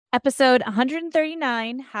Episode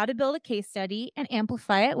 139, How to Build a Case Study and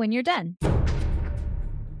Amplify It When You're Done.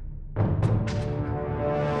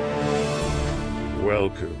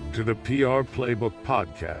 Welcome to the PR Playbook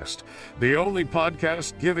Podcast, the only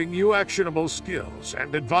podcast giving you actionable skills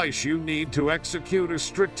and advice you need to execute a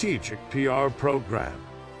strategic PR program.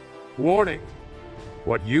 Warning: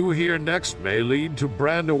 what you hear next may lead to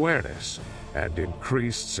brand awareness and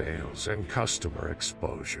increased sales and customer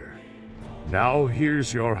exposure. Now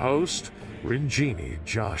here's your host, Rinjini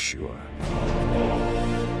Joshua.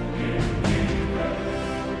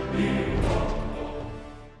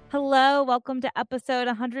 Hello, welcome to episode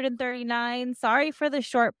 139. Sorry for the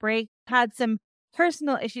short break. Had some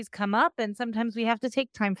personal issues come up, and sometimes we have to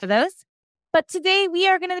take time for those. But today we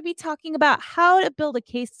are going to be talking about how to build a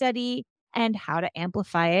case study and how to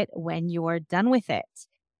amplify it when you're done with it.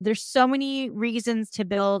 There's so many reasons to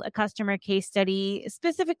build a customer case study,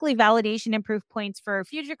 specifically validation and proof points for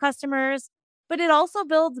future customers, but it also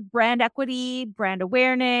builds brand equity, brand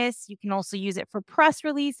awareness. You can also use it for press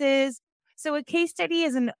releases. So a case study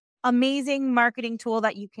is an amazing marketing tool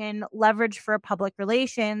that you can leverage for public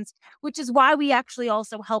relations, which is why we actually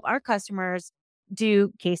also help our customers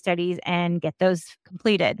do case studies and get those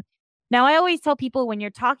completed. Now, I always tell people when you're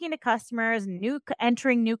talking to customers,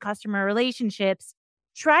 entering new customer relationships,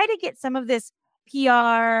 try to get some of this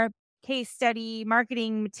PR, case study,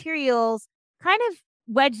 marketing materials kind of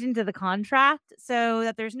wedged into the contract so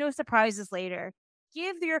that there's no surprises later.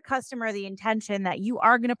 Give your customer the intention that you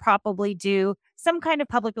are going to probably do some kind of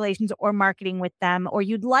public relations or marketing with them, or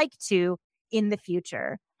you'd like to in the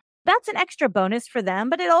future. That's an extra bonus for them,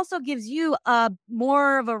 but it also gives you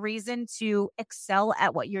more of a reason to excel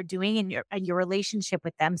at what you're doing in your relationship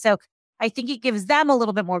with them. So I think it gives them a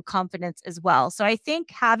little bit more confidence as well. So I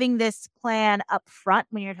think having this plan up front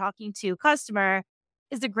when you're talking to a customer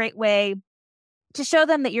is a great way to show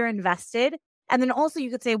them that you're invested. And then also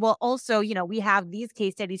you could say, well, also, we have these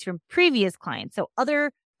case studies from previous clients. So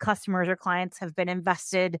other customers or clients have been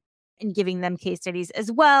invested in giving them case studies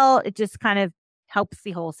as well. It just kind of helps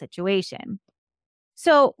the whole situation.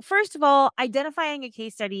 So first of all, identifying a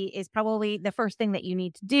case study is probably the first thing that you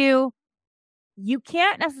need to do. You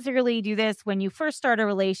can't necessarily do this when you first start a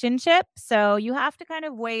relationship. So you have to kind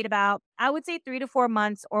of wait about, I would say 3 to 4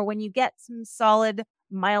 months, or when you get some solid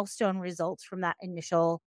milestone results from that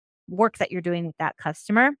initial work that you're doing with that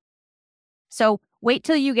customer. So wait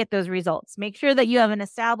till you get those results. Make sure that you have an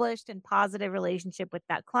established and positive relationship with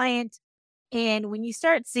that client. And when you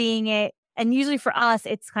start seeing it, and usually for us,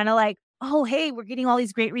 it's kind of like, oh, hey, we're getting all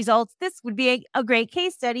these great results. This would be a great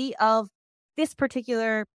case study of this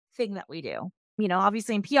particular thing that we do.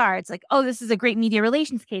 Obviously in PR, it's like, oh, this is a great media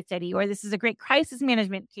relations case study, or this is a great crisis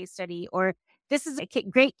management case study, or this is a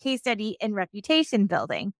great case study in reputation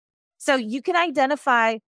building. So you can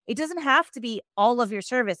identify, it doesn't have to be all of your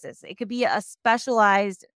services. It could be a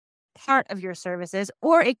specialized part of your services,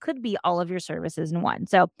 or it could be all of your services in one.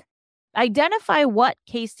 So identify what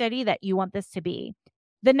case study that you want this to be.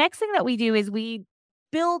 The next thing that we do is we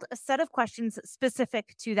build a set of questions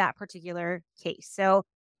specific to that particular case. So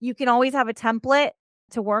you can always have a template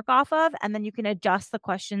to work off of, and then you can adjust the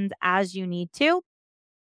questions as you need to.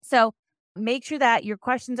 So make sure that your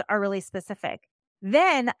questions are really specific.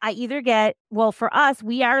 Then I either for us,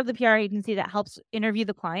 we are the PR agency that helps interview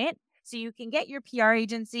the client. So you can get your PR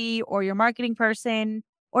agency or your marketing person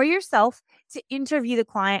or yourself to interview the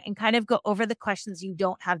client and kind of go over the questions you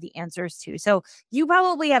don't have the answers to. So you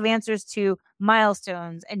probably have answers to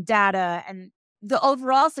milestones and data and the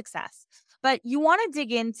overall success, but you want to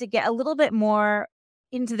dig in to get a little bit more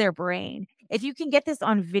into their brain. If you can get this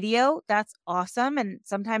on video, that's awesome. And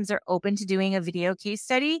sometimes they're open to doing a video case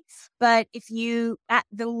study. But if you, at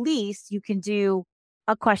the least, you can do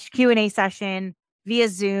a Q&A session via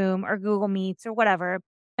Zoom or Google Meets or whatever,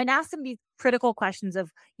 and ask them these critical questions of,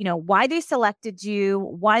 why they selected you,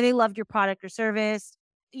 why they loved your product or service,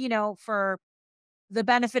 for the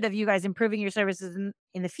benefit of you guys improving your services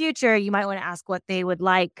in the future. You might want to ask what they would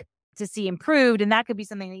like to see improved. And that could be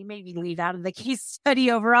something that you maybe leave out of the case study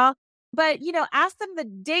overall. But, ask them to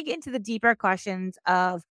dig into the deeper questions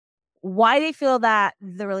of why they feel that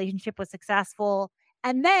the relationship was successful,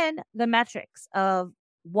 and then the metrics of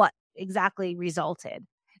what exactly resulted.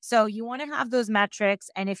 So you want to have those metrics.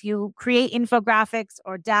 And if you create infographics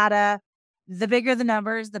or data, the bigger the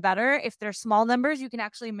numbers, the better. If they're small numbers, you can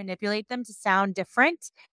actually manipulate them to sound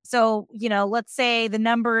different. So, let's say the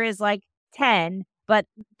number is like 10, but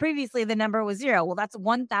previously the number was 0. Well, that's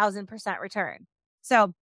 1000% return.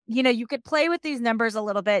 So, you could play with these numbers a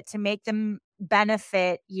little bit to make them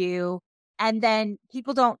benefit you. And then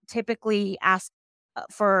people don't typically ask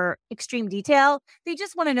for extreme detail. They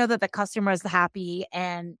just want to know that the customer is happy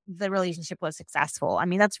and the relationship was successful. I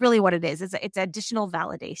mean, that's really what it is. It's additional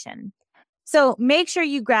validation. So make sure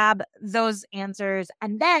you grab those answers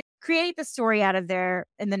and then create the story out of there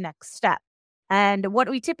in the next step. And what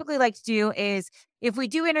we typically like to do is if we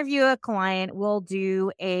do interview a client, we'll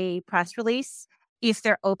do a press release if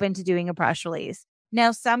they're open to doing a press release.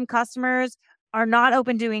 Now, some customers are not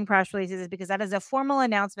open to doing press releases because that is a formal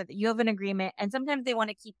announcement that you have an agreement. And sometimes they want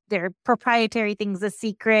to keep their proprietary things a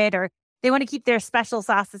secret, or they want to keep their special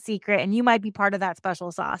sauce a secret. And you might be part of that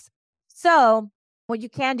special sauce. So what you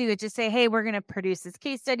can do is just say, hey, we're going to produce this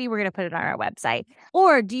case study. We're going to put it on our website.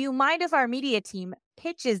 Or do you mind if our media team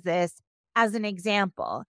pitches this as an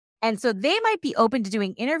example? And so they might be open to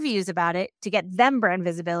doing interviews about it to get them brand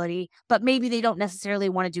visibility, but maybe they don't necessarily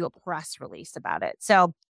want to do a press release about it.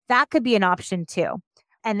 So that could be an option too.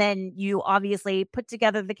 And then you obviously put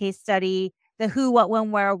together the case study, the who, what,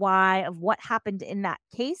 when, where, why of what happened in that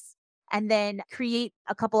case, and then create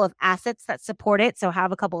a couple of assets that support it. So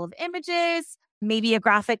have a couple of images, maybe a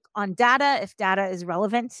graphic on data if data is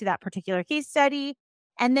relevant to that particular case study.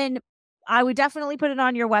 And then I would definitely put it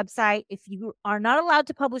on your website. If you are not allowed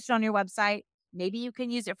to publish it on your website, maybe you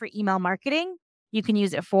can use it for email marketing. You can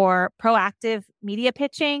use it for proactive media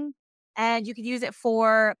pitching, and you could use it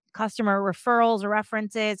for customer referrals or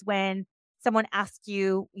references when someone asks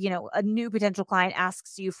you, a new potential client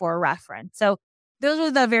asks you for a reference. So those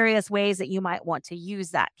are the various ways that you might want to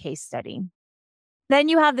use that case study. Then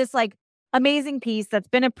you have this amazing piece that's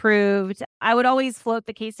been approved. I would always float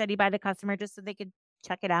the case study by the customer just so they could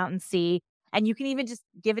check it out and see. And you can even just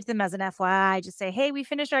give it to them as an FYI. Just say, hey, we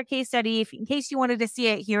finished our case study. In case you wanted to see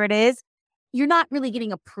it, here it is. You're not really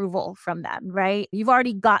getting approval from them, right? You've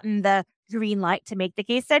already gotten the green light to make the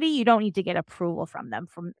case study. You don't need to get approval from them.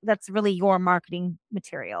 That's really your marketing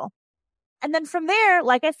material. And then from there,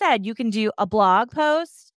 like I said, you can do a blog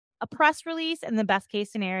post, a press release in the best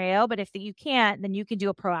case scenario. But if you can't, then you can do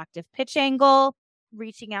a proactive pitch angle,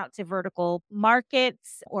 reaching out to vertical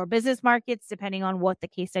markets or business markets, depending on what the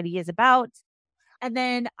case study is about. And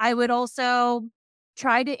then I would also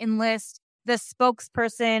try to enlist the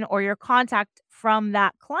spokesperson or your contact from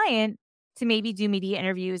that client to maybe do media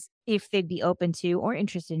interviews if they'd be open to or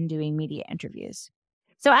interested in doing media interviews.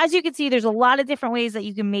 So as you can see, there's a lot of different ways that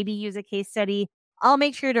you can maybe use a case study. I'll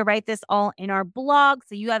make sure to write this all in our blog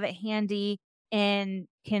so you have it handy and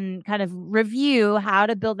can kind of review how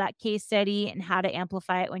to build that case study and how to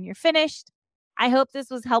amplify it when you're finished. I hope this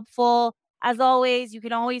was helpful. As always, you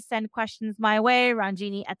can always send questions my way,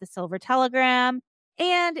 Ranjini at the Silver Telegram.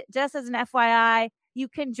 And just as an FYI, you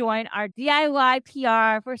can join our DIY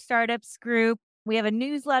PR for Startups group. We have a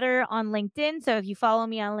newsletter on LinkedIn. So if you follow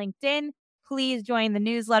me on LinkedIn, please join the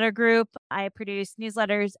newsletter group. I produce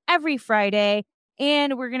newsletters every Friday.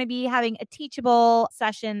 And we're going to be having a teachable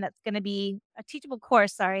session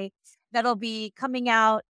course, that'll be coming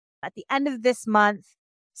out at the end of this month.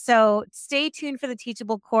 So stay tuned for the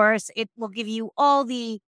teachable course. It will give you all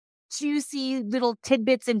the juicy little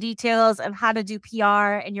tidbits and details of how to do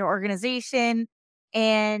PR in your organization,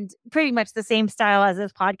 and pretty much the same style as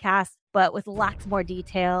this podcast, but with lots more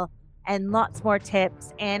detail and lots more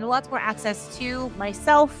tips and lots more access to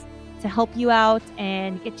myself to help you out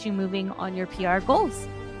and get you moving on your PR goals.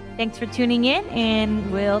 Thanks for tuning in, and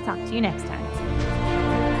we'll talk to you next time.